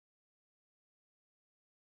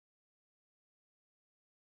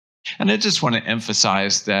And I just want to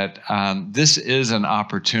emphasize that this is an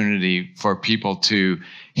opportunity for people to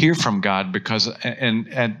hear from God, because,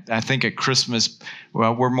 and I think at Christmas,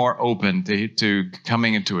 well, we're more open to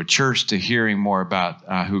coming into a church, to hearing more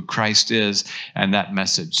about who Christ is and that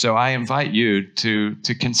message. So I invite you to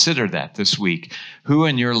consider that this week. Who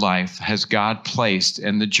in your life has God placed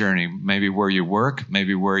in the journey, maybe where you work,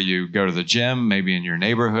 maybe where you go to the gym, maybe in your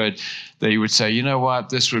neighborhood, that you would say, you know what,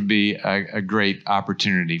 this would be a great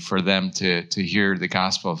opportunity for them to hear the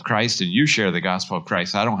gospel of Christ, and you share the gospel of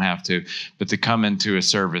Christ. I don't have to, but to come into a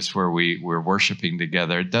service where we're worshiping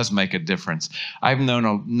together, it does make a difference. I've known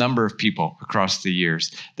a number of people across the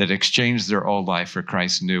years that exchanged their old life for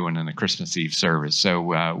Christ's new one in a Christmas Eve service.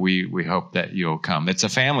 So we hope that you'll come. It's a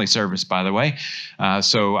family service, by the way.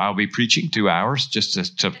 So I'll be preaching 2 hours just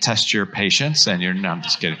to test your patience. And no, I'm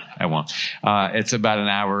just kidding. I won't. It's about an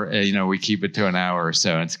hour. We keep it to an hour or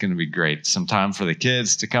so. It's going to be great. Some time for the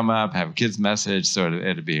kids to come up, have a kids message. So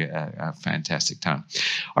it'll be a fantastic time.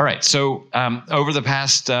 All right. So over the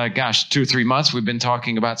past, 2 or 3 months, we've been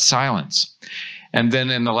talking about silence. And then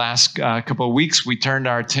in the last couple of weeks, we turned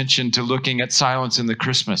our attention to looking at silence in the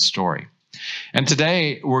Christmas story. And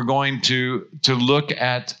today we're going to look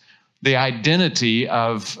at the identity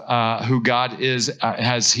of who God is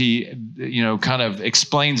as he, kind of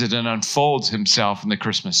explains it and unfolds himself in the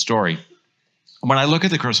Christmas story. When I look at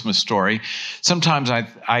the Christmas story, sometimes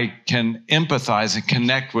I can empathize and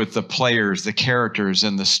connect with the players, the characters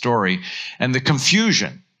in the story, and the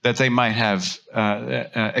confusion that they might have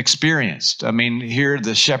experienced. I mean, here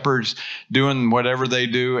the shepherds doing whatever they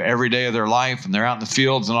do every day of their life, and they're out in the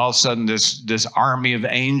fields, and all of a sudden this army of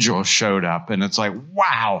angels showed up, and it's like,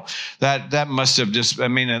 wow, that must have just,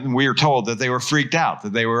 and we were told that they were freaked out,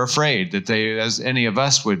 that they were afraid, that they, as any of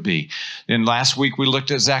us would be. And last week we looked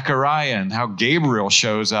at Zechariah and how Gabriel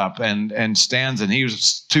shows up and stands, and he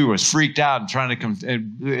was freaked out and trying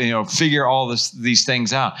to figure all these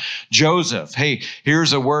things out. Joseph, hey,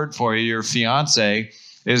 here's a word for you. Your fiance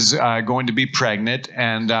is going to be pregnant,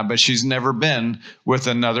 but she's never been with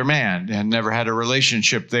another man and never had a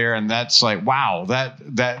relationship there. And that's like, wow,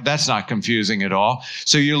 that's not confusing at all.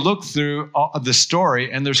 So you look through the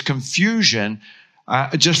story, and there's confusion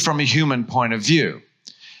just from a human point of view.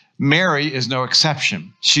 Mary is no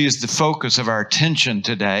exception. She is the focus of our attention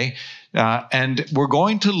today. And we're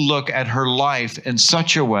going to look at her life in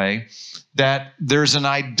such a way that there's an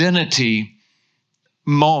identity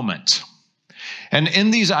moment. And in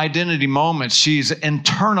these identity moments, she's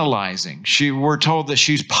internalizing. We're told that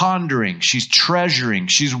she's pondering, she's treasuring,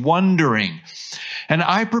 she's wondering. And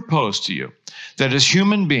I propose to you that as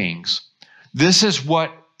human beings, this is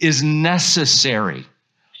what is necessary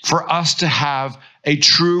for us to have a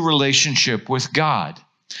true relationship with God.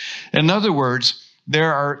 In other words,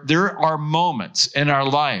 there are moments in our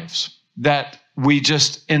lives that we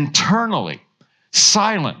just internally,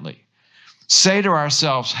 silently say to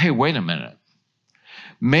ourselves, hey, wait a minute.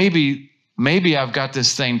 Maybe I've got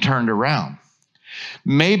this thing turned around.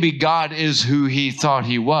 Maybe God is who he thought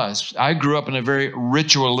he was. I grew up in a very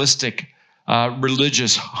ritualistic,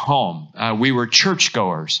 religious home. We were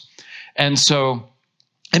churchgoers. And so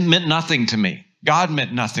it meant nothing to me. God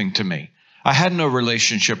meant nothing to me. I had no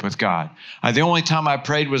relationship with God. The only time I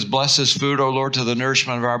prayed was, bless this food, O Lord, to the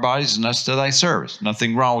nourishment of our bodies, and us to thy service.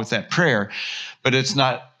 Nothing wrong with that prayer, but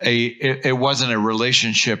it wasn't a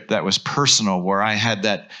relationship that was personal, where I had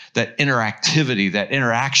that interactivity, that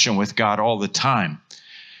interaction with God all the time.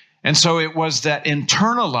 And so it was that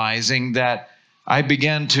internalizing that I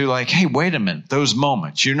began to hey, wait a minute, those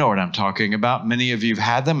moments, you know what I'm talking about. Many of you have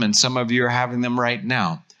had them, and some of you are having them right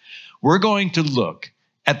now. We're going to look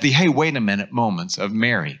at the, hey, wait a minute moments of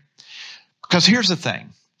Mary. Because here's the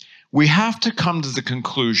thing. We have to come to the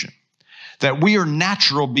conclusion that we are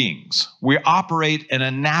natural beings. We operate in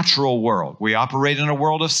a natural world. We operate in a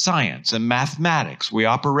world of science and mathematics. We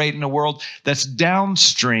operate in a world that's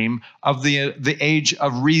downstream of the age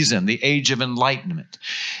of reason, the age of enlightenment.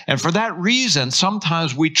 And for that reason,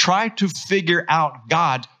 sometimes we try to figure out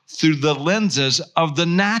God through the lenses of the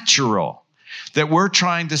natural. That we're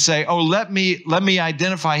trying to say, oh, let me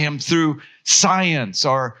identify him through science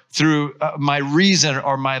or through my reason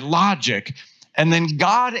or my logic. And then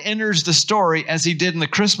God enters the story, as he did in the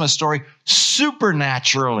Christmas story,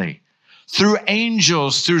 supernaturally, through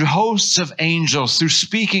angels, through hosts of angels, through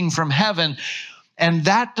speaking from heaven. And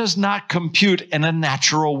that does not compute in a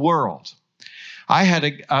natural world. I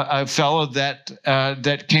had a fellow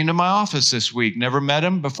that came to my office this week. Never met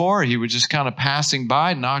him before. He was just kind of passing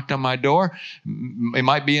by, knocked on my door. He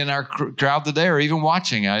might be in our crowd today or even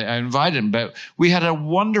watching. I invited him, but we had a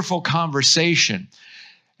wonderful conversation.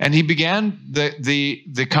 And he began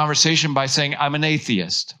the conversation by saying, I'm an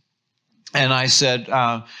atheist. And I said,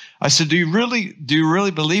 do you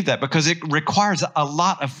really believe that? Because it requires a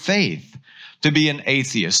lot of faith to be an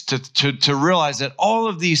atheist, to realize that all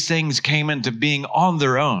of these things came into being on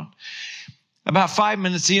their own. About 5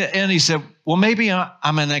 minutes in, he said, well, maybe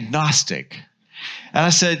I'm an agnostic. And I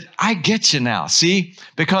said, I get you now, see?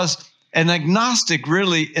 Because an agnostic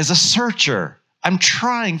really is a searcher. I'm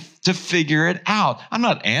trying to figure it out. I'm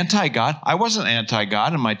not anti-God. I wasn't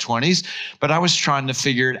anti-God in my 20s, but I was trying to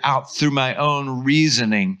figure it out through my own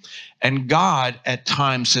reasoning. And God at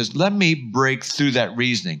times says, let me break through that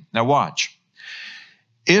reasoning. Now watch.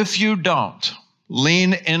 If you don't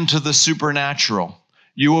lean into the supernatural,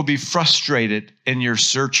 you will be frustrated in your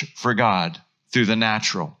search for God through the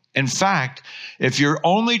natural. In fact, if you're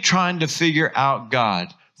only trying to figure out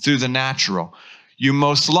God through the natural, you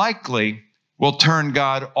most likely will turn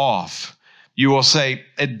God off. You will say,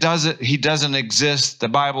 he doesn't exist, the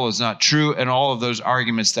Bible is not true, and all of those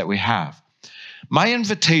arguments that we have. My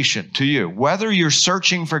invitation to you, whether you're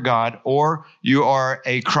searching for God or you are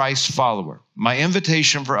a Christ follower, my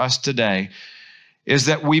invitation for us today is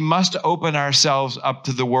that we must open ourselves up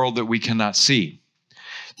to the world that we cannot see.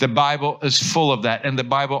 The Bible is full of that, and the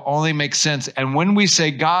Bible only makes sense. And when we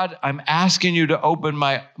say, God, I'm asking you to open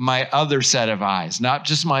my other set of eyes, not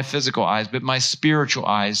just my physical eyes, but my spiritual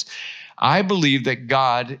eyes, I believe that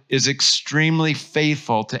God is extremely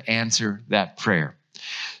faithful to answer that prayer.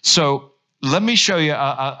 So let me show you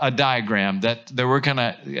a diagram that we're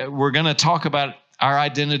gonna talk about our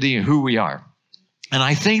identity and who we are. And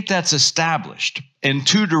I think that's established in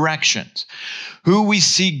two directions: who we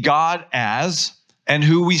see God as and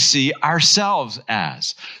who we see ourselves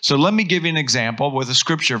as. So let me give you an example with a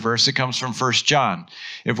scripture verse that comes from 1 John.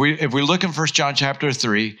 If we look in 1 John chapter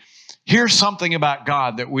 3, here's something about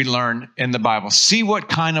God that we learn in the Bible. See what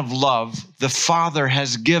kind of love the Father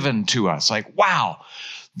has given to us. Like, wow,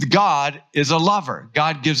 God is a lover.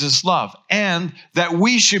 God gives us love. And that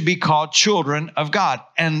we should be called children of God.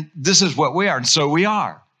 And this is what we are, and so we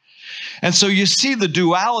are. And so you see the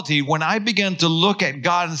duality when I begin to look at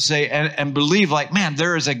God and say, and believe like, man,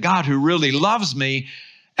 there is a God who really loves me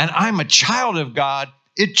and I'm a child of God.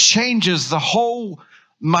 It changes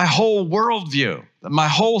my whole worldview, my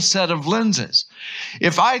whole set of lenses.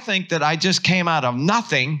 If I think that I just came out of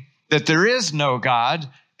nothing, that there is no God,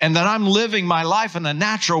 and that I'm living my life in the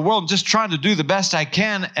natural world, just trying to do the best I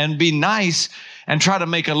can and be nice and try to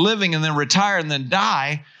make a living and then retire and then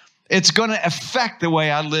die, it's going to affect the way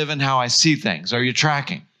I live and how I see things. Are you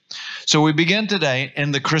tracking? So we begin today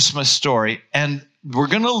in the Christmas story, and we're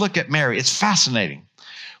going to look at Mary. It's fascinating.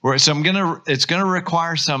 It's going to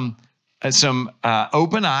require some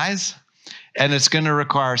open eyes, and it's going to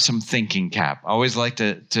require some thinking cap. I always like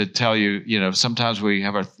to tell you, sometimes we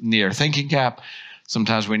need our thinking cap.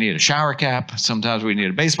 Sometimes we need a shower cap. Sometimes we need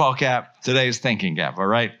a baseball cap. Today's thinking cap, all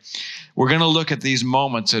right? We're going to look at these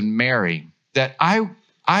moments in Mary that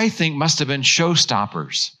I think must have been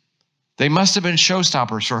showstoppers. They must have been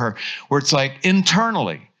showstoppers for her, where it's like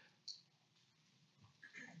internally,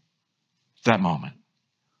 that moment.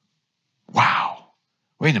 Wow.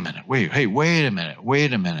 Wait a minute. Wait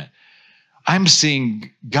a minute. I'm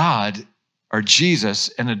seeing God or Jesus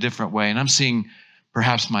in a different way, and I'm seeing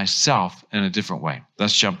perhaps myself in a different way.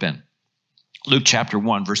 Let's jump in. Luke chapter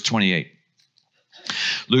 1, verse 28.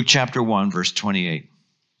 Luke chapter 1, verse 28.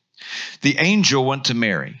 The angel went to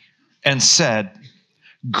Mary and said,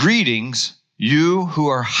 "Greetings, you who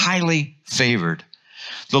are highly favored.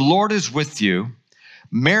 The Lord is with you."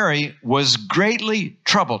 Mary was greatly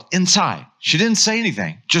troubled inside. She didn't say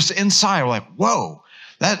anything, just inside. We're like, whoa,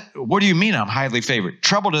 what do you mean I'm highly favored?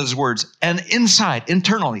 Troubled at his words, and inside,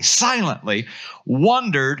 internally, silently,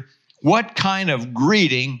 wondered what kind of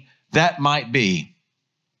greeting that might be.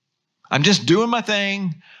 I'm just doing my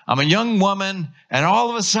thing. I'm a young woman, and all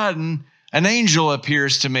of a sudden, an angel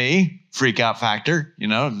appears to me. Freak out factor,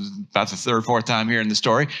 about the third or fourth time here in the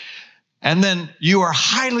story. And then you are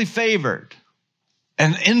highly favored.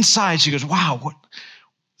 And inside she goes, wow,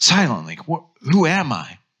 silently, who am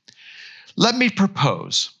I? Let me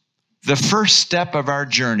propose. The first step of our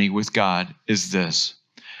journey with God is this.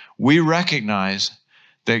 We recognize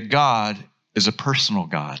that God is a personal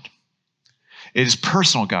God. It is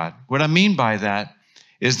personal God. What I mean by that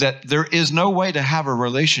is that there is no way to have a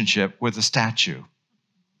relationship with a statue.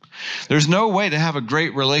 There's no way to have a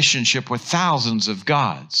great relationship with thousands of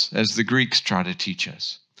gods, as the Greeks try to teach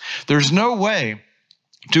us. There's no way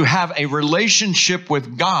to have a relationship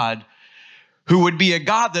with God who would be a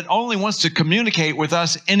God that only wants to communicate with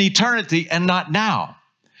us in eternity and not now.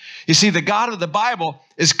 You see, the God of the Bible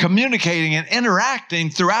is communicating and interacting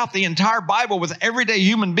throughout the entire Bible with everyday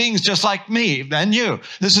human beings just like me and you.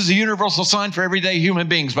 This is a universal sign for everyday human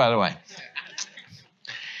beings, by the way.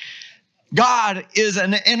 God is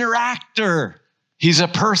an interactor. He's a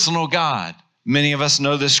personal God. Many of us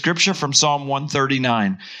know this scripture from Psalm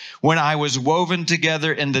 139. When I was woven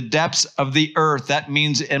together in the depths of the earth, that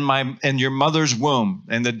means in your mother's womb,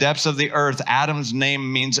 in the depths of the earth. Adam's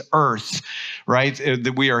name means earth, right?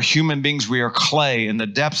 We are human beings. We are clay in the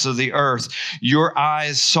depths of the earth. Your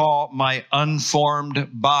eyes saw my unformed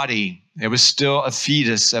body. It was still a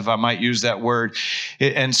fetus, if I might use that word.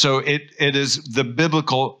 And so it is the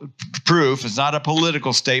biblical proof. It's not a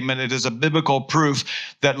political statement. It is a biblical proof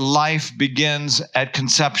that life begins at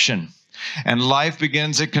conception. And life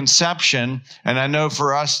begins at conception. And I know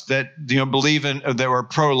for us that, believe in that we're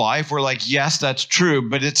pro-life, we're like, yes, that's true.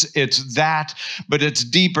 But it's that, but it's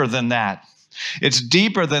deeper than that. It's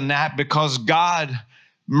deeper than that because God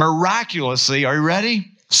miraculously, are you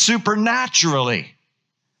ready? Supernaturally.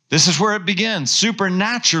 This is where it begins.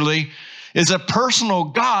 Supernaturally is a personal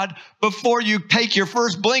God before you take your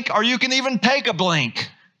first blink, or you can even take a blink.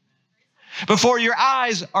 Before your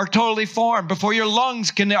eyes are totally formed, before your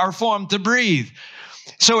lungs are formed to breathe.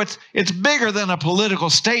 So it's bigger than a political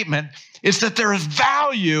statement. It's that there is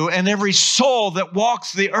value in every soul that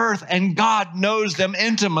walks the earth, and God knows them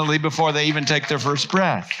intimately before they even take their first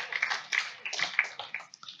breath.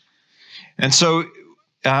 And so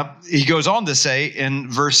he goes on to say in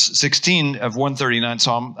verse 16 of 139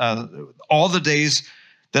 Psalm, all the days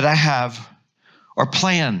that I have are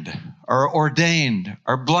planned, are ordained,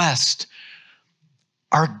 are blessed,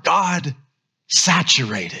 are God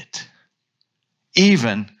saturated.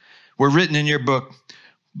 Even were written in your book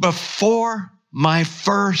before my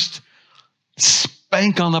first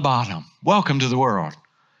spank on the bottom. Welcome to the world.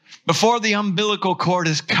 Before the umbilical cord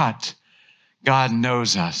is cut, God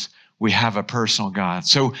knows us. We have a personal God.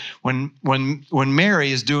 So when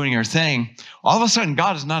Mary is doing her thing, all of a sudden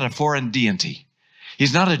God is not a foreign deity.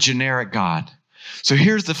 He's not a generic God. So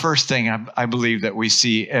here's the first thing I believe that we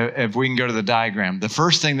see, if we can go to the diagram. The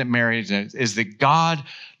first thing that Mary does is that God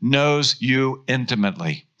knows you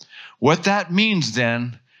intimately. What that means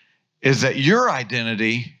then is that your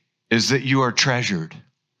identity is that you are treasured.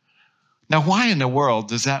 Now, why in the world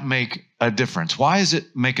does that make a difference? Why does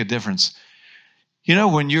it make a difference?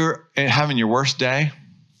 When you're having your worst day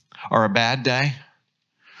or a bad day,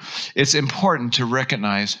 it's important to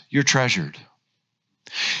recognize you're treasured.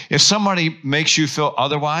 If somebody makes you feel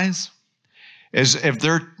otherwise, if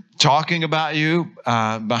they're talking about you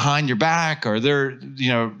behind your back, or they're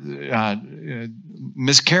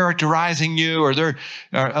mischaracterizing you, or they're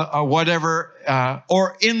whatever,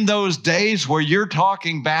 or in those days where you're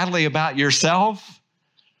talking badly about yourself,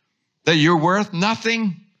 that you're worth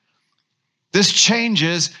nothing, this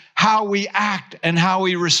changes how we act and how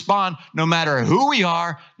we respond, no matter who we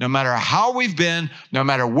are, no matter how we've been, no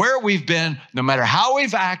matter where we've been, no matter how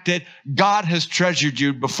we've acted. God has treasured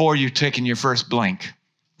you before you've taken your first blink,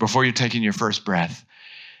 before you've taken your first breath.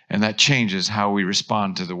 And that changes how we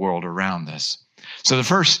respond to the world around us. So the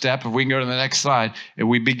first step, if we can go to the next slide,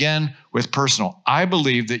 we begin with personal. I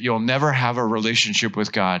believe that you'll never have a relationship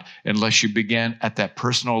with God unless you begin at that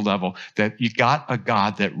personal level, that you got a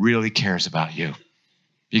God that really cares about you.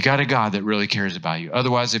 You got a God that really cares about you.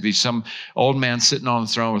 Otherwise, if he's some old man sitting on the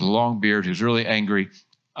throne with a long beard who's really angry,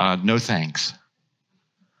 no thanks.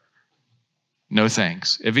 No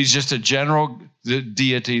thanks. If he's just a general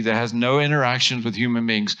deity that has no interactions with human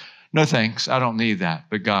beings, no thanks. I don't need that.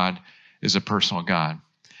 But God is a personal God.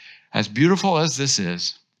 As beautiful as this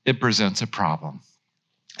is, it presents a problem.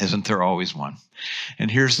 Isn't there always one?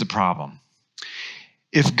 And here's the problem.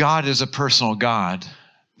 If God is a personal God,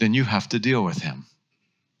 then you have to deal with him.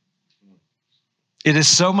 It is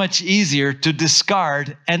so much easier to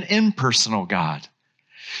discard an impersonal God.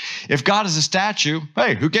 If God is a statue,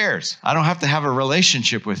 hey, who cares? I don't have to have a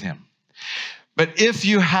relationship with him. But if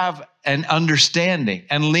you have an understanding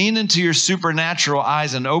and lean into your supernatural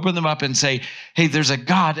eyes and open them up and say, hey, there's a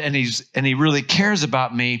God and he really cares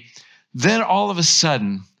about me, then all of a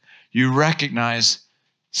sudden you recognize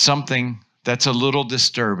something that's a little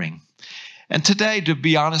disturbing. And today, to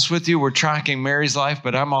be honest with you, we're tracking Mary's life,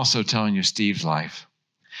 but I'm also telling you Steve's life.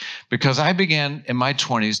 Because I began in my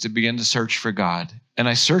 20s to begin to search for God. And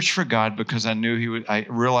I searched for God because I knew I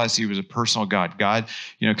realized he was a personal God. God,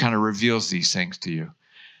 kind of reveals these things to you.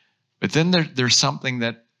 But then there's something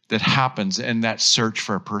that happens in that search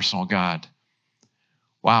for a personal God.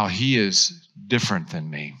 Wow, he is different than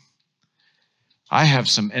me. I have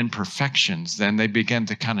some imperfections. Then they begin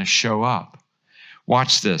to kind of show up.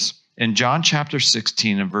 Watch this. in John chapter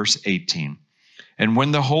 16 and verse 18, and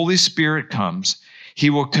when the Holy Spirit comes, he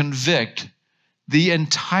will convict the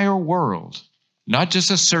entire world, not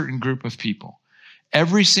just a certain group of people.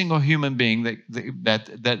 Every single human being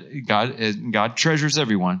that God treasures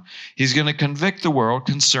everyone. He's going to convict the world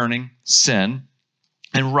concerning sin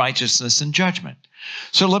and righteousness and judgment.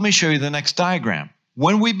 So let me show you the next diagram.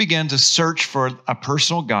 When we begin to search for a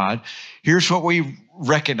personal God, here's what we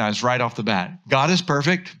recognize right off the bat. God is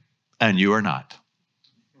perfect and you are not.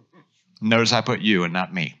 Notice I put you and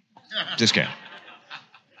not me. Just kidding.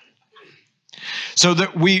 So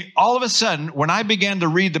that we, all of a sudden, when I began to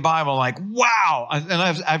read the Bible, like, wow. And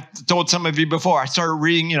I've told some of you before, I started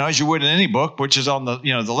reading, as you would in any book, which is on the,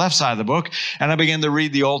 the left side of the book. And I began to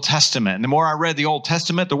read the Old Testament. And the more I read the Old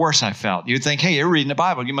Testament, the worse I felt. You'd think, hey, you're reading the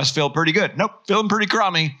Bible. You must feel pretty good. Nope, feeling pretty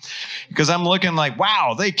crummy. Because I'm looking like,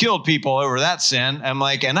 wow, they killed people over that sin. I'm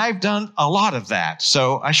like, and I've done a lot of that.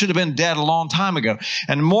 So I should have been dead a long time ago.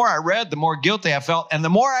 And the more I read, the more guilty I felt. And the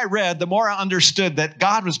more I read, the more I understood that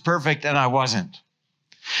God was perfect and I wasn't.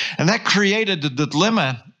 And that created the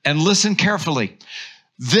dilemma, and listen carefully.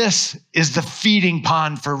 This is the feeding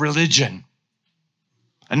pond for religion.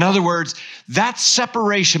 In other words, that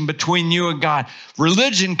separation between you and God.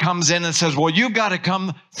 Religion comes in and says, well, you've got to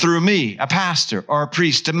come through me, a pastor or a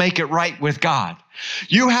priest, to make it right with God.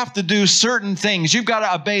 You have to do certain things. You've got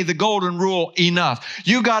to obey the golden rule enough.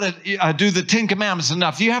 You got to do the 10 Commandments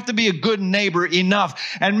enough. You have to be a good neighbor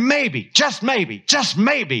enough. And maybe, just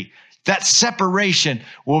maybe, that separation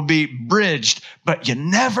will be bridged, but you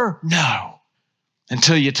never know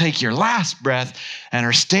until you take your last breath and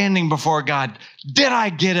are standing before God. Did I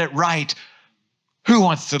get it right? Who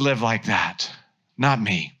wants to live like that? Not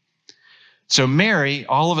me. So Mary,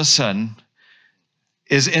 all of a sudden,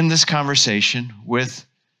 is in this conversation with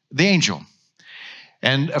the angel.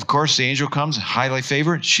 And of course, the angel comes, highly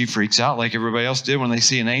favored. She freaks out like everybody else did when they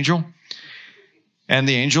see an angel. And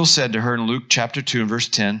the angel said to her in Luke chapter 2 and verse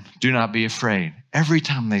 10, do not be afraid. Every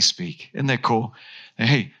time they speak. Isn't that cool?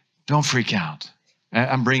 Hey, don't freak out.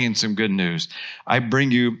 I'm bringing some good news. I bring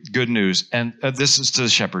you good news. And this is to the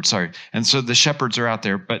shepherds, sorry. And so the shepherds are out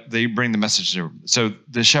there, but they bring the message there. So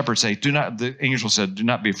the shepherds say, the angel said, do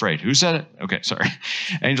not be afraid. Who said it? Okay, sorry.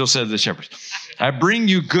 Angel said to the shepherds, I bring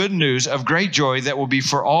you good news of great joy that will be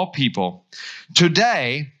for all people.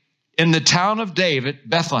 Today, in the town of David,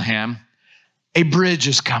 Bethlehem, a bridge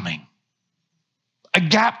is coming. A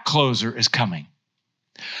gap closer is coming.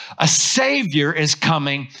 A Savior is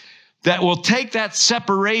coming that will take that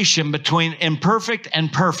separation between imperfect and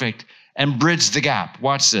perfect and bridge the gap.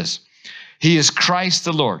 Watch this. He is Christ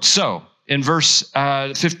the Lord. So, in verse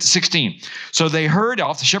 16, so they hurried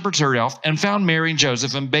off, the shepherds hurried off, and found Mary and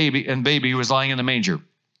Joseph and baby who was lying in the manger.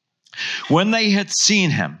 When they had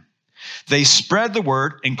seen him, they spread the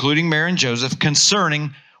word, including Mary and Joseph,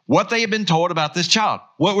 concerning what they had been told about this child.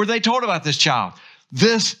 What were they told about this child?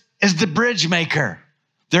 This is the bridge maker.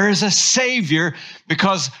 There is a Savior,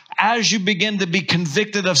 because as you begin to be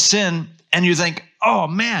convicted of sin and you think, oh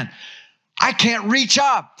man, I can't reach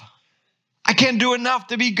up. I can't do enough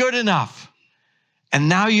to be good enough. And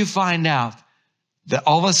now you find out that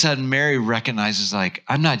all of a sudden Mary recognizes, like,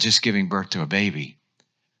 I'm not just giving birth to a baby.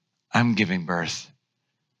 I'm giving birth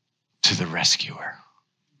to the rescuer,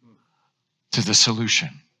 to the solution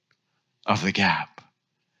of the gap.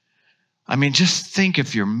 I mean, just think,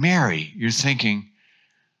 if you're Mary, you're thinking,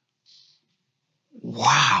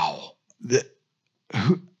 wow,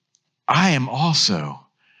 I am also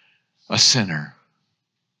a sinner.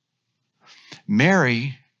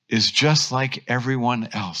 Mary is just like everyone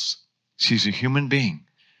else. She's a human being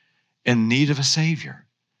in need of a Savior.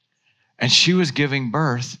 And she was giving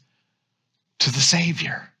birth to the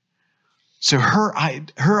Savior. So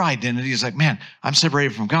her identity is like, man, I'm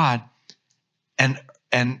separated from God.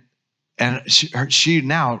 And she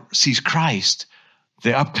now sees Christ,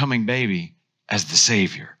 the upcoming baby, as the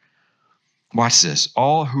Savior. Watch this.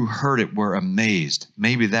 All who heard it were amazed.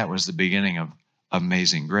 Maybe that was the beginning of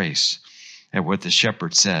amazing grace at what the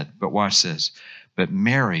shepherd said. But watch this. But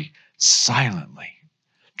Mary silently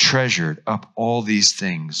treasured up all these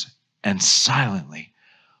things and silently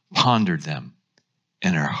pondered them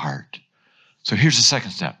in her heart. So here's the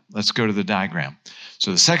second step. Let's go to the diagram.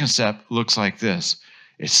 So the second step looks like this.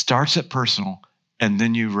 It starts at personal, and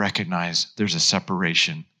then you recognize there's a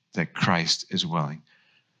separation that Christ is willing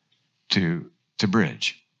to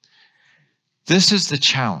bridge. This is the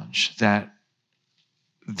challenge that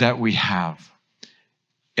we have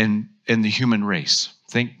in the human race.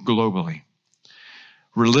 Think globally.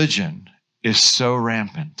 Religion is so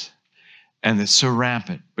rampant, and it's so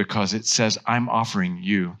rampant because it says, I'm offering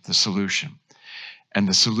you the solution. And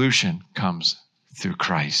the solution comes through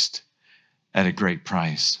Christ at a great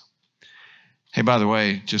price. Hey, by the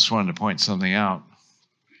way, just wanted to point something out.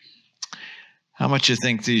 How much you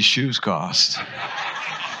think these shoes cost?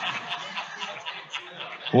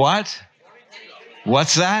 What?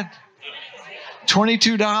 What's that?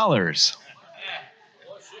 $22.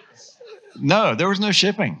 No, there was no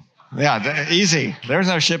shipping. Yeah, easy. There was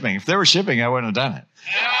no shipping. If there was shipping, I wouldn't have done it.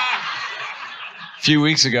 A few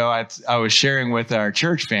weeks ago, I was sharing with our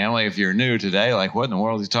church family, if you're new today, like what in the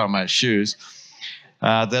world is he talking about shoes,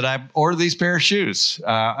 that I ordered these pair of shoes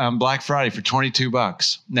on Black Friday for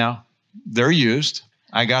 $22. Now, they're used.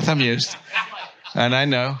 I got them used. And I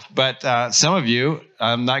know, but some of you,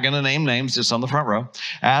 I'm not going to name names, just on the front row,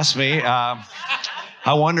 asked me,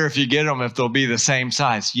 I wonder if you get them, if they'll be the same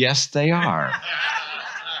size. Yes, they are.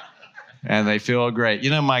 And they feel great.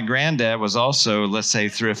 You know, my granddad was also, let's say,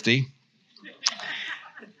 thrifty.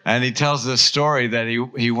 And he tells this story that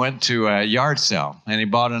he went to a yard sale and he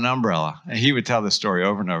bought an umbrella. And he would tell this story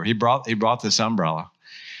over and over. He brought this umbrella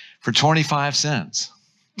for 25 cents.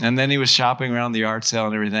 And then he was shopping around the yard sale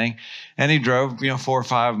and everything. And he drove, 4 or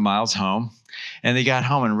 5 miles home. And he got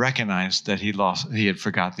home and recognized that he had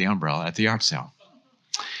forgot the umbrella at the yard sale.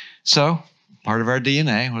 So part of our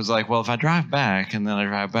DNA was like, well, if I drive back and then I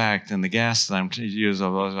drive back, then the gas that I'm to use,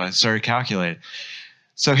 I started calculating.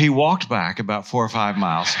 So he walked back about 4 or 5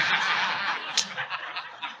 miles.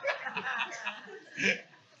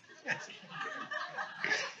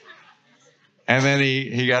 And then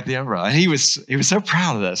he got the umbrella. And he was so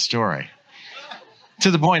proud of that story.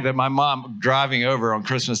 To the point that my mom, driving over on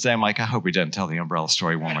Christmas Day, I'm like, I hope he doesn't tell the umbrella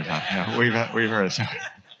story one more time. Yeah, we've heard it.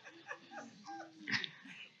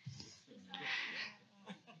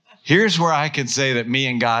 Here's where I can say that me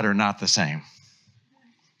and God are not the same.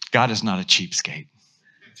 God is not a cheapskate.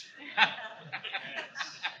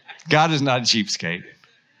 God is not a cheapskate.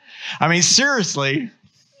 I mean, seriously,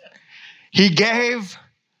 he gave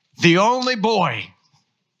the only boy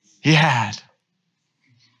he had.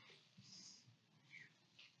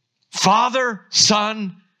 Father,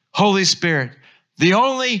 Son, Holy Spirit. The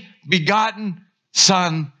only begotten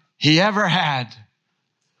Son he ever had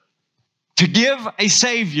to give a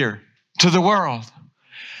Savior to the world.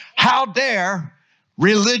 How dare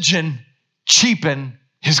religion cheapen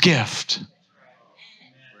his gift?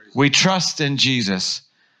 We trust in Jesus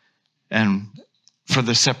and for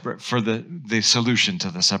the solution to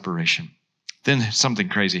the separation. Then something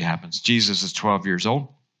crazy happens. Jesus is 12 years old.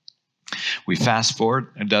 We fast forward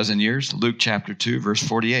a dozen years, Luke chapter 2, verse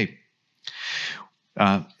 48.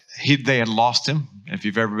 They had lost him. If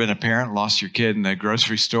you've ever been a parent, lost your kid in the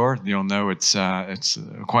grocery store, you'll know it's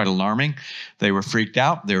quite alarming. They were freaked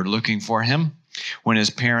out. They were looking for him. When his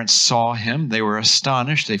parents saw him, they were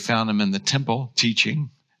astonished. They found him in the temple teaching,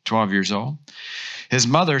 12 years old. His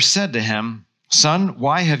mother said to him, "Son,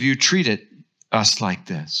 why have you treated us like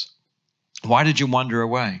this? Why did you wander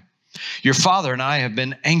away? Your father and I have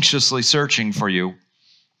been anxiously searching for you."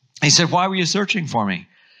 He said, "Why were you searching for me?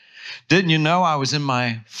 Didn't you know I was in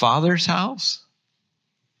my father's house?"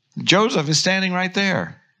 Joseph is standing right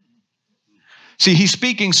there. See, he's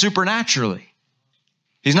speaking supernaturally.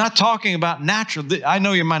 He's not talking about natural. I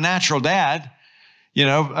know you're my natural dad,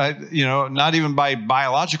 not even by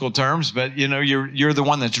biological terms, but you're the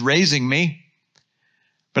one that's raising me.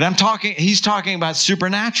 But he's talking about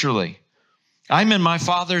supernaturally. I'm in my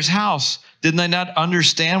father's house. Didn't they not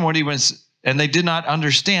understand what he was? And they did not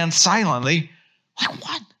understand silently. Like,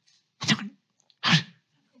 what?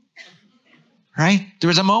 Right? There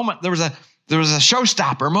was a moment. There was a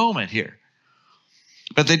showstopper moment here.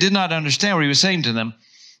 But they did not understand what he was saying to them.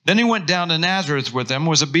 Then he went down to Nazareth with them,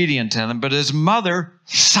 was obedient to them. But his mother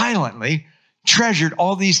silently treasured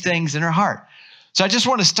all these things in her heart. So I just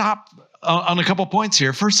want to stop on a couple points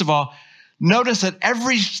here. First of all, notice that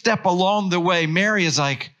every step along the way, Mary is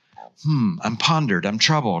like, I'm pondered, I'm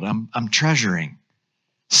troubled, I'm treasuring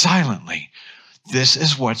silently. This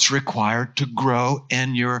is what's required to grow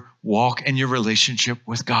in your walk and your relationship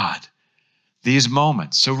with God. These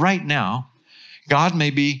moments. So right now, God may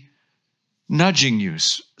be nudging you,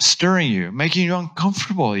 stirring you, making you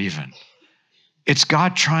uncomfortable even. It's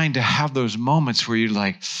God trying to have those moments where you're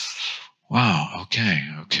like, wow,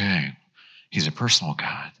 okay. He's a personal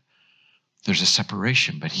God. There's a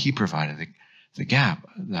separation, but he provided the gap,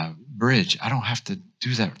 the bridge. I don't have to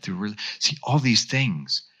do that through. See, all these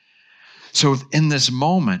things. So in this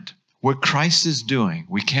moment, what Christ is doing,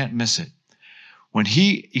 we can't miss it. When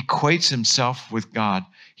he equates himself with God,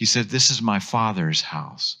 he said, this is my Father's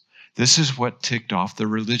house. This is what ticked off the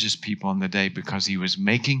religious people in the day because he was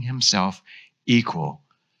making himself equal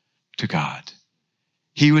to God.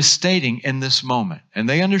 He was stating in this moment, and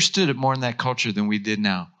they understood it more in that culture than we did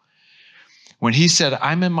now. When he said,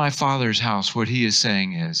 I'm in my Father's house, what he is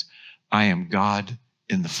saying is, I am God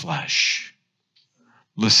in the flesh.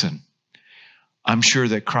 Listen, I'm sure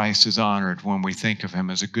that Christ is honored when we think of him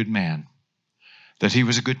as a good man, that he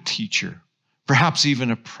was a good teacher, perhaps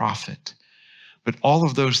even a prophet. But all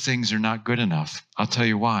of those things are not good enough. I'll tell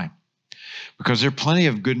you why. Because there are plenty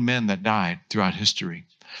of good men that died throughout history.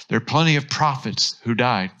 There are plenty of prophets who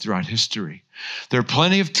died throughout history. There are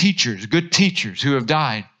plenty of teachers, good teachers, who have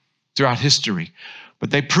died throughout history.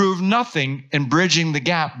 But they prove nothing in bridging the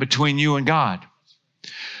gap between you and God.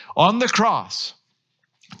 On the cross,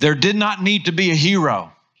 there did not need to be a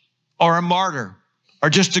hero or a martyr or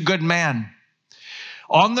just a good man.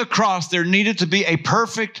 On the cross, there needed to be a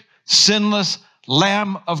perfect, sinless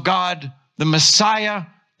Lamb of God, the Messiah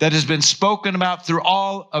that has been spoken about through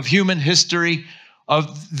all of human history, of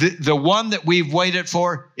the one that we've waited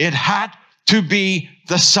for. It had to be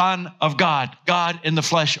the Son of God, God in the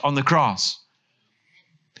flesh on the cross.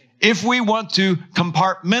 If we want to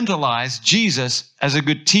compartmentalize Jesus as a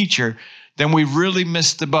good teacher, then we really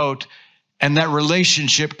missed the boat, and that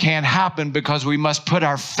relationship can't happen because we must put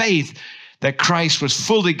our faith that Christ was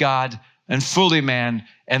fully God and fully man,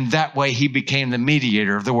 and that way he became the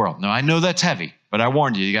mediator of the world. Now, I know that's heavy, but I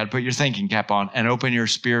warned you, you got to put your thinking cap on and open your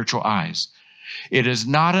spiritual eyes. It is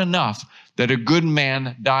not enough that a good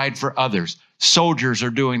man died for others. Soldiers are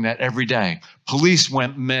doing that every day. Police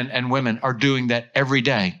men and women are doing that every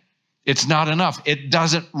day. It's not enough. It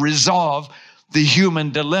doesn't resolve the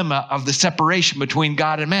human dilemma of the separation between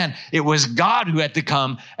God and man. It was God who had to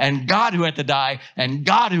come, and God who had to die, and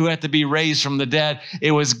God who had to be raised from the dead.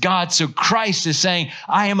 It was God. So Christ is saying,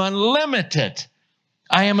 I am unlimited.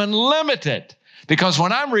 I am unlimited. Because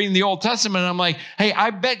when I'm reading the Old Testament, I'm like, hey, I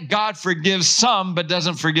bet God forgives some, but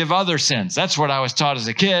doesn't forgive other sins. That's what I was taught as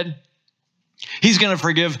a kid. He's going to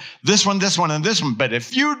forgive this one, and this one. But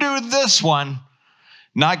if you do this one,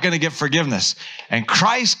 not going to get forgiveness. And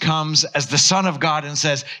Christ comes as the Son of God and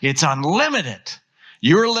says, it's unlimited.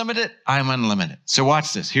 You're limited, I'm unlimited. So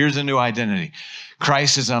watch this. Here's a new identity.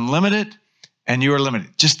 Christ is unlimited and you are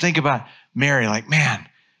limited. Just think about Mary, like, man,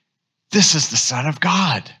 this is the Son of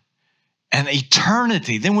God. And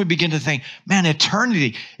eternity. Then we begin to think, man,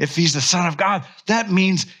 eternity, if he's the Son of God, that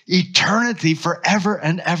means eternity forever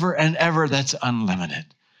and ever and ever. That's unlimited.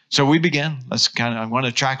 So we begin. I want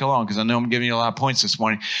to track along because I know I'm giving you a lot of points this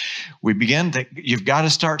morning. We begin that you've got to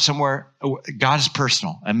start somewhere. God is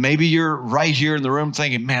personal. And maybe you're right here in the room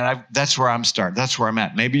thinking, man, that's where I'm starting. That's where I'm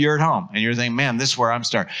at. Maybe you're at home and you're thinking, man, this is where I'm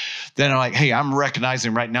starting. Then I'm like, hey, I'm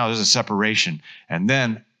recognizing right now there's a separation. And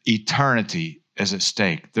then eternity is at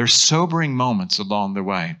stake. There's sobering moments along the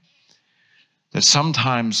way that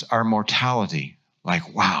sometimes our mortality,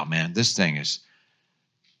 like, wow, man, this thing is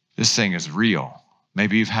real.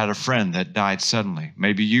 Maybe you've had a friend that died suddenly.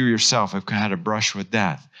 Maybe you yourself have had a brush with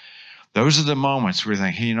death. Those are the moments where you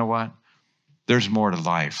think, hey, you know what? There's more to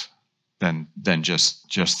life than just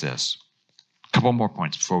this. A couple more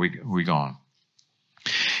points before we go on.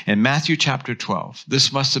 In Matthew chapter 12,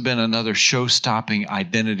 this must have been another show-stopping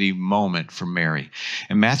identity moment for Mary.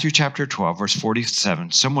 In Matthew chapter 12, verse 47,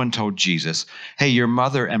 someone told Jesus, hey, your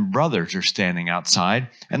mother and brothers are standing outside,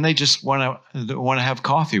 and they just want to have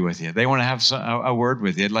coffee with you. They want to have a word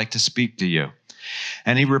with you. They'd like to speak to you.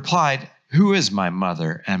 And he replied, who is my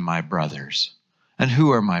mother and my brothers? And who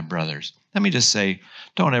are my brothers? Let me just say,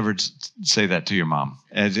 don't ever say that to your mom.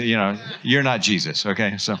 As, you know, you're not Jesus,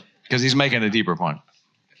 okay? So, because he's making a deeper point.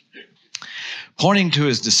 Pointing to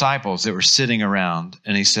his disciples that were sitting around,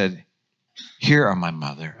 and he said, here are my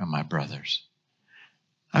mother and my brothers.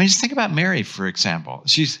 I mean, just think about Mary, for example.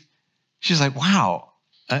 She's like, wow,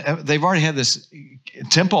 they've already had this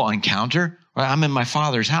temple encounter. I'm in my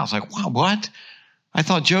Father's house. Like, wow, what? I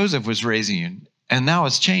thought Joseph was raising you, and now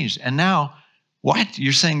it's changed. And now, what?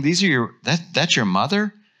 You're saying these are that's your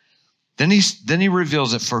mother? Then he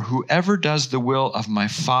reveals it, for whoever does the will of my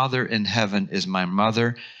Father in heaven is my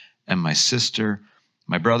mother and my sister,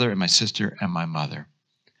 my brother and my sister and my mother.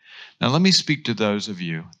 Now let me speak to those of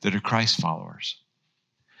you that are Christ followers.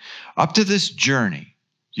 Up to this journey,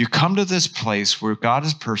 you come to this place where God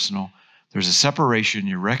is personal, there's a separation,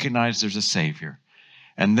 you recognize there's a Savior,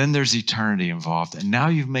 and then there's eternity involved, and now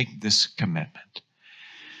you make this commitment.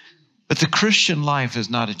 But the Christian life is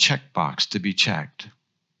not a checkbox to be checked.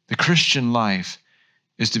 The Christian life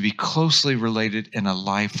is to be closely related in a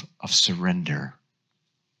life of surrender.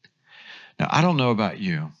 Now, I don't know about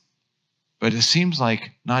you, but it seems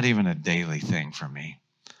like not even a daily thing for me,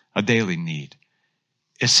 a daily need.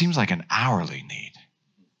 It seems like an hourly need.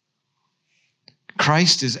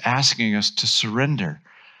 Christ is asking us to surrender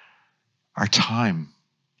our time,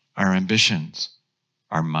 our ambitions,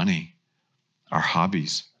 our money, our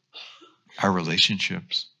hobbies, our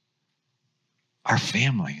relationships, our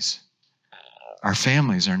families. Our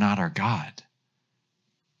families are not our God.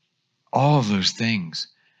 All of those things.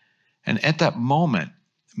 And at that moment,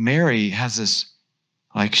 Mary has this,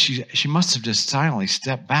 like, she must have just silently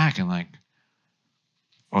stepped back and like,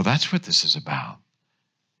 oh, that's what this is about.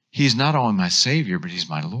 He's not only my Savior, but he's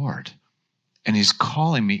my Lord. And he's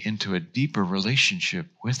calling me into a deeper relationship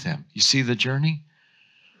with him. You see the journey?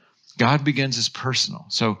 God begins as personal.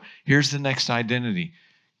 So here's the next identity.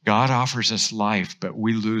 God offers us life, but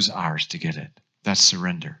we lose ours to get it. That's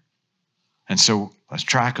surrender. And so let's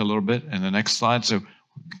track a little bit in the next slide. So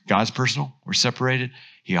God's personal. We're separated.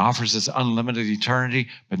 He offers us unlimited eternity,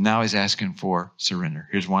 but now he's asking for surrender.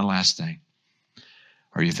 Here's one last thing.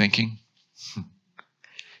 Are you thinking?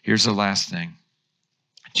 Here's the last thing.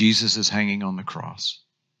 Jesus is hanging on the cross.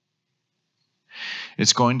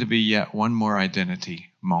 It's going to be yet one more identity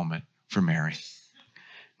moment for Mary.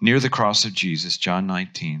 Near the cross of Jesus, John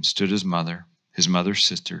 19, stood his mother's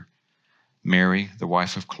sister, Mary, the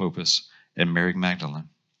wife of Clopas, and Mary Magdalene.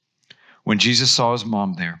 When Jesus saw his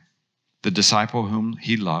mom there, the disciple whom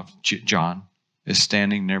he loved, John, is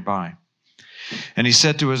standing nearby. And he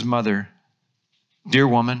said to his mother, "Dear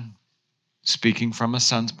woman," speaking from a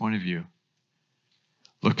son's point of view,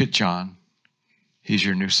 "look at John. He's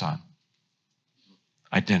your new son."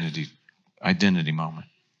 Identity moment.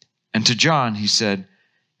 And to John, he said,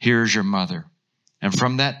 "Here's your mother." And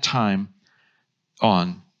from that time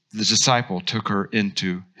on, the disciple took her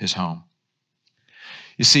into his home.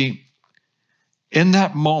 You see, in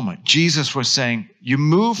that moment, Jesus was saying, you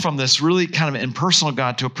move from this really kind of impersonal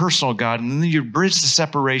God to a personal God, and then you bridge the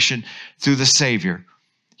separation through the Savior.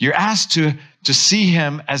 You're asked to see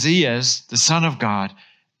him as he is, the Son of God,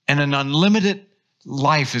 and an unlimited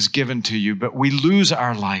life is given to you, but we lose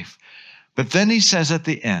our life. But then he says at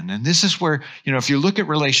the end, and this is where, if you look at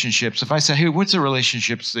relationships, if I say, hey, what's the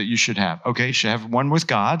relationships that you should have? Okay, you should have one with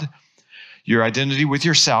God, your identity with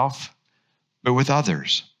yourself, but with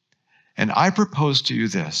others. And I propose to you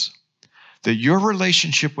this, that your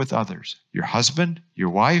relationship with others, your husband, your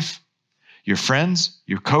wife, your friends,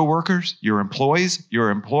 your coworkers, your employees, your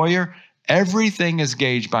employer, everything is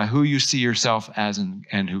gauged by who you see yourself as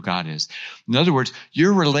and who God is. In other words,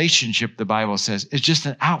 your relationship, the Bible says, is just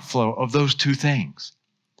an outflow of those two things.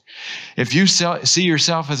 If you see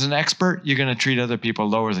yourself as an expert, you're going to treat other people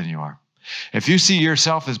lower than you are. If you see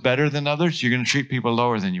yourself as better than others, you're going to treat people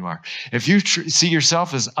lower than you are. If you see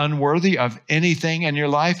yourself as unworthy of anything in your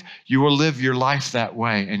life, you will live your life that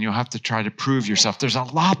way, and you'll have to try to prove yourself. There's a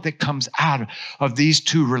lot that comes out of these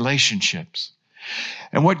two relationships.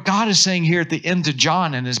 And what God is saying here at the end to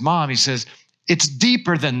John and his mom, he says, it's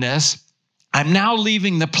deeper than this. I'm now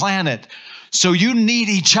leaving the planet, so you need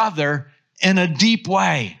each other in a deep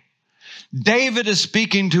way. David is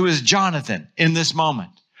speaking to his Jonathan in this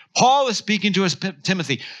moment. Paul is speaking to his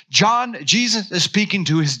Timothy. Jesus is speaking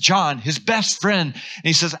to his John, his best friend. And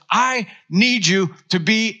he says, I need you to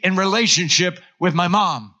be in relationship with my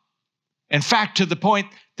mom. In fact, to the point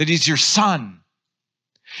that he's your son.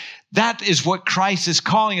 That is what Christ is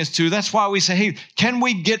calling us to. That's why we say, hey, can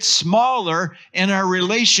we get smaller in our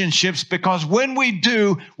relationships? Because when we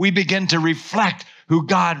do, we begin to reflect who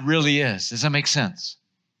God really is. Does that make sense?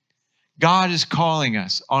 God is calling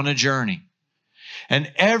us on a journey. And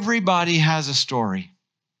everybody has a story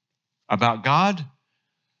about God,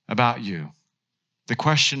 about you. The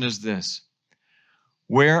question is this: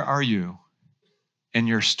 where are you in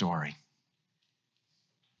your story?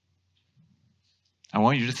 I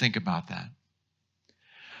want you to think about that.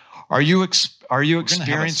 Are you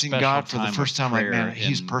experiencing God for the first time? Like, man,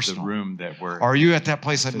 he's personal. Are you at that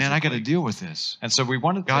place like, man, I got to deal with this? And so we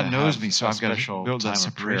wanted God to knows have me, so I've got to build that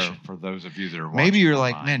separation. for those of you that are watching. Maybe you're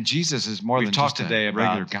online. like, man, Jesus is more than talked just today a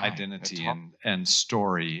regular about guy. identity and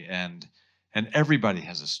story, and everybody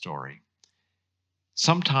has a story.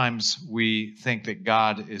 Sometimes we think that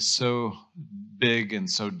God is so big and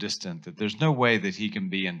so distant that there's no way that he can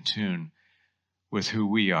be in tune with who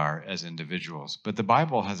we are as individuals. But the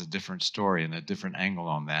Bible has a different story and a different angle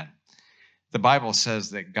on that. The Bible says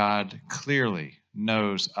that God clearly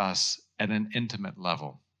knows us at an intimate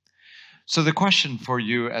level. So the question for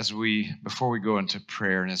you before we go into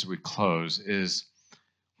prayer and as we close is,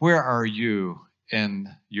 where are you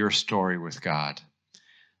in your story with God?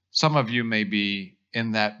 Some of you may be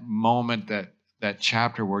in that moment, that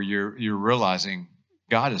chapter where you're realizing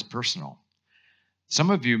God is personal. Some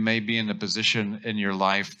of you may be in a position in your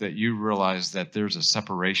life that you realize that there's a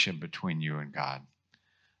separation between you and God.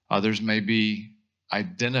 Others may be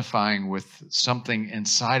identifying with something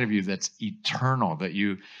inside of you that's eternal,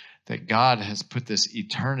 that God has put this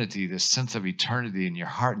eternity, this sense of eternity in your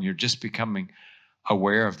heart, and you're just becoming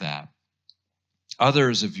aware of that.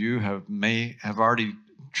 Others of you may have already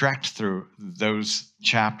trekked through those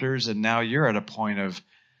chapters, and now you're at a point of,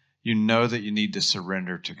 you know that you need to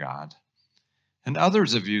surrender to God. And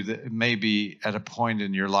others of you that may be at a point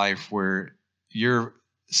in your life where you're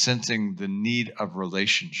sensing the need of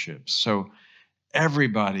relationships. So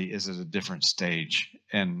everybody is at a different stage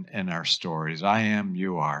in our stories. I am,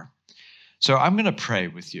 you are. So I'm going to pray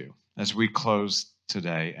with you as we close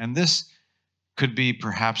today. And this could be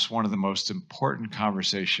perhaps one of the most important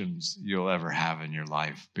conversations you'll ever have in your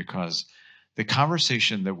life, because the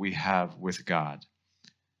conversation that we have with God,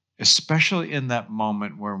 especially in that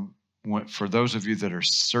moment where for those of you that are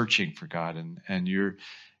searching for God and you're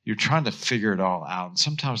trying to figure it all out. And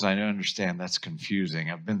sometimes I understand that's confusing.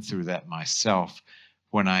 I've been through that myself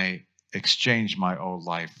when I exchanged my old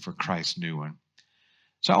life for Christ's new one.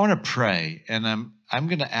 So I want to pray, and I'm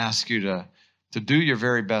going to ask you to do your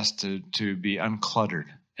very best to be uncluttered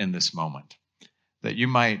in this moment, that you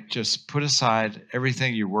might just put aside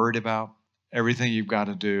everything you're worried about, everything you've got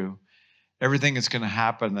to do, everything that's going to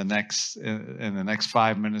happen in the next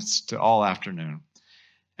 5 minutes to all afternoon,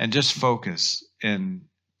 and just focus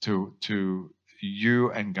to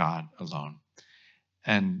you and God alone,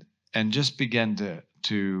 and just begin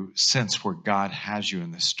to sense where God has you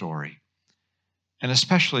in this story. And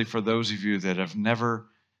especially for those of you that have never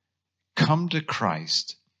come to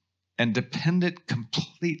Christ and depended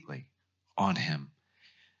completely on him,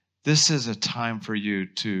 this is a time for you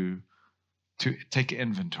to take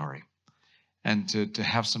inventory and to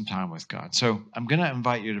have some time with God. So I'm going to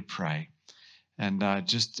invite you to pray, and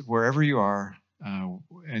just wherever you are,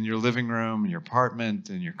 in your living room, in your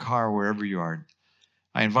apartment, in your car, wherever you are,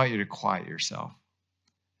 I invite you to quiet yourself,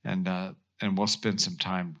 and we'll spend some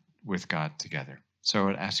time with God together. So I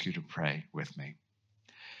would ask you to pray with me.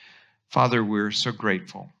 Father, we're so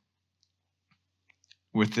grateful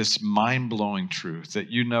with this mind-blowing truth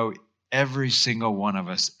that you know every single one of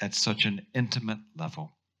us at such an intimate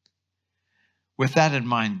level. With that in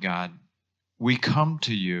mind, God, we come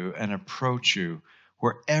to you and approach you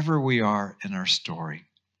wherever we are in our story.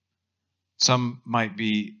 Some might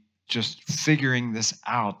be just figuring this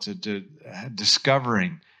out,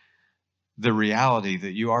 discovering the reality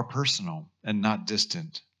that you are personal and not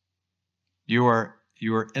distant. You are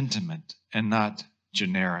intimate and not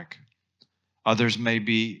generic. Others may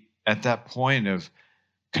be at that point of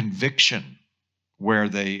conviction where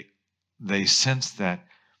they sense that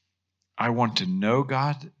I want to know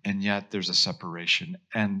God, and yet there's a separation,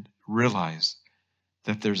 and realize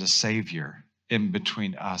that there's a Savior in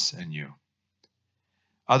between us and you.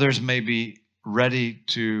 Others may be ready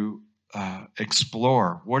to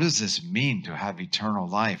explore, what does this mean to have eternal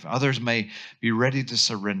life? Others may be ready to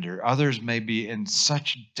surrender. Others may be in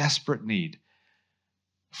such desperate need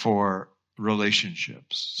for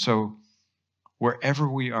relationships. So wherever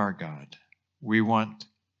we are, God, we want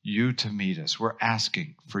you to meet us. We're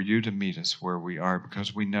asking for you to meet us where we are,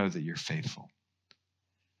 because we know that you're faithful.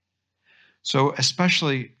 So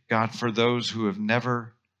especially, God, for those who have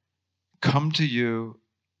never come to you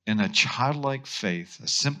in a childlike faith, a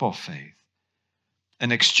simple faith,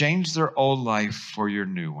 and exchange their old life for your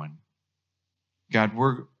new one, God,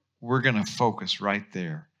 we're going to focus right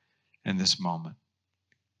there in this moment.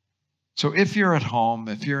 So if you're at home,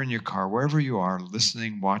 if you're in your car, wherever you are,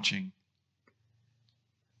 listening, watching,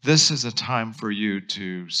 this is a time for you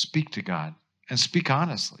to speak to God, and speak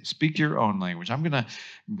honestly. Speak your own language. I'm going to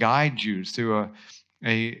guide you through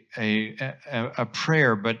a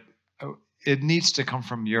prayer, but it needs to come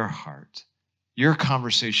from your heart. Your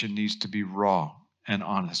conversation needs to be raw and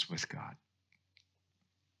honest with God.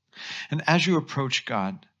 And as you approach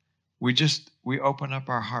God, we open up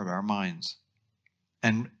our heart, our minds,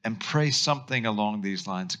 and pray something along these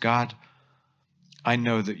lines. God, I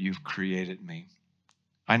know that you've created me.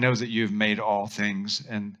 I know that you've made all things.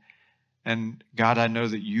 And God, I know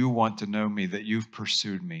that you want to know me, that you've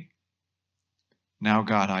pursued me. Now,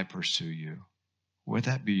 God, I pursue you. Would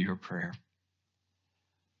that be your prayer?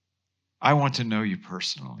 I want to know you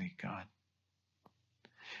personally, God.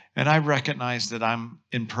 And I recognize that I'm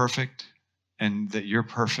imperfect and that you're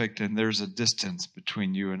perfect, and there's a distance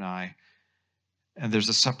between you and I, and there's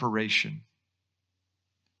a separation.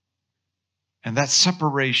 And that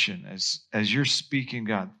separation, as you're speaking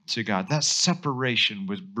to God, that separation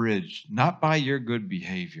was bridged not by your good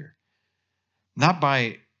behavior, not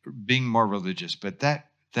by being more religious, but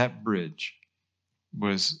that bridge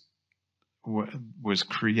was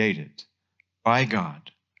created by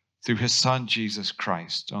God through his son, Jesus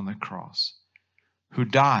Christ, on the cross, who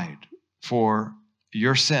died for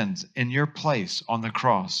your sins in your place on the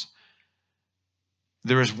cross.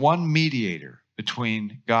 There is one mediator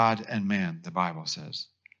between God and man, the Bible says,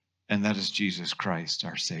 and that is Jesus Christ,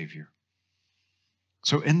 our Savior.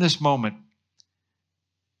 So in this moment,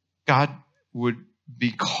 God would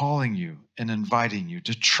be calling you and inviting you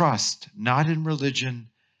to trust, not in religion,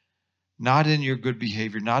 not in your good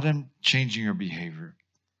behavior, not in changing your behavior,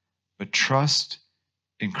 but trust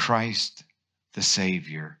in Christ, the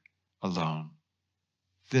Savior, alone.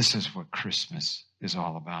 This is what Christmas is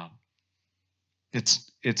all about.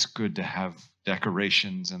 It's good to have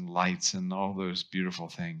decorations and lights and all those beautiful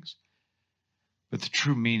things. But the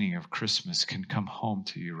true meaning of Christmas can come home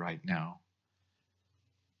to you right now.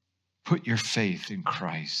 Put your faith in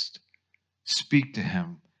Christ. Speak to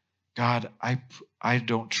him. God, I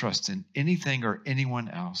don't trust in anything or anyone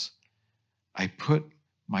else. I put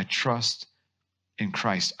my trust in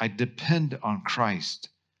Christ. I depend on Christ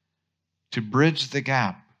to bridge the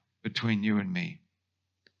gap between you and me.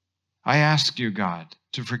 I ask you, God,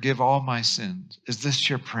 to forgive all my sins. Is this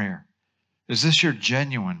your prayer? Is this your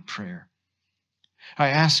genuine prayer? I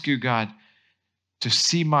ask you, God, to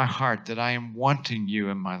see my heart, that I am wanting you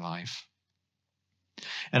in my life.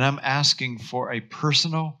 And I'm asking for a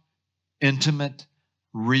personal, intimate,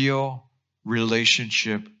 real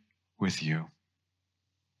relationship with you.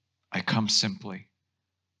 I come simply,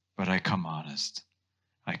 but I come honest.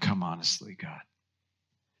 I come honestly, God.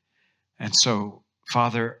 And so,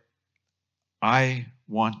 Father, I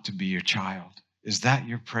want to be your child. Is that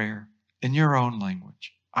your prayer? In your own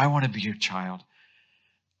language. I want to be your child.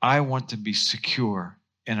 I want to be secure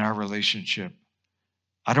in our relationship.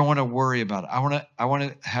 I don't want to worry about it. I want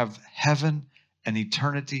to have heaven and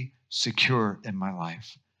eternity secure in my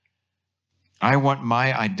life. I want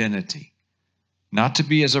my identity not to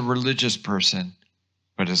be as a religious person,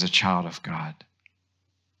 but as a child of God.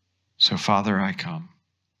 So, Father, I come.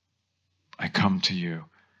 I come to you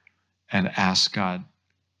and ask God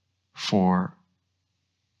for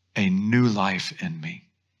a new life in me.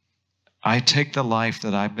 I take the life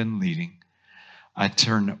that I've been leading. I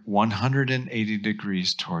turn 180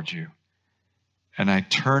 degrees towards you. And I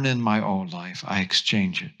turn in my old life. I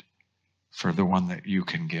exchange it for the one that you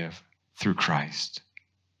can give through Christ.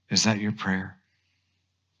 Is that your prayer?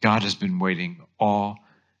 God has been waiting all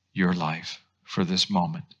your life for this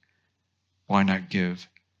moment. Why not give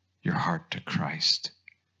your heart to Christ?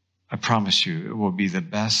 I promise you, it will be the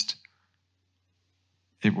best.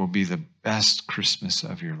 It will be the best Christmas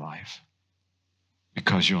of your life,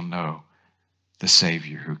 because you'll know the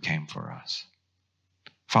Savior who came for us.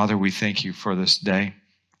 Father, we thank you for this day.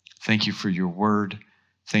 Thank you for your word.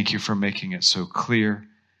 Thank you for making it so clear.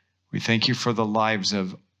 We thank you for the lives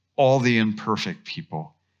of all the imperfect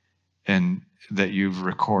people and that you've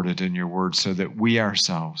recorded in your word, so that we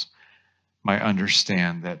ourselves might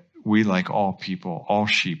understand that we, like all people, all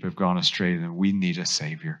sheep, have gone astray, and we need a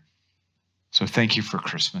Savior. So thank you for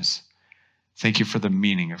Christmas. Thank you for the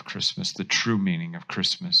meaning of Christmas, the true meaning of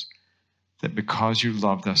Christmas, that because you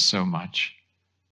loved us so much,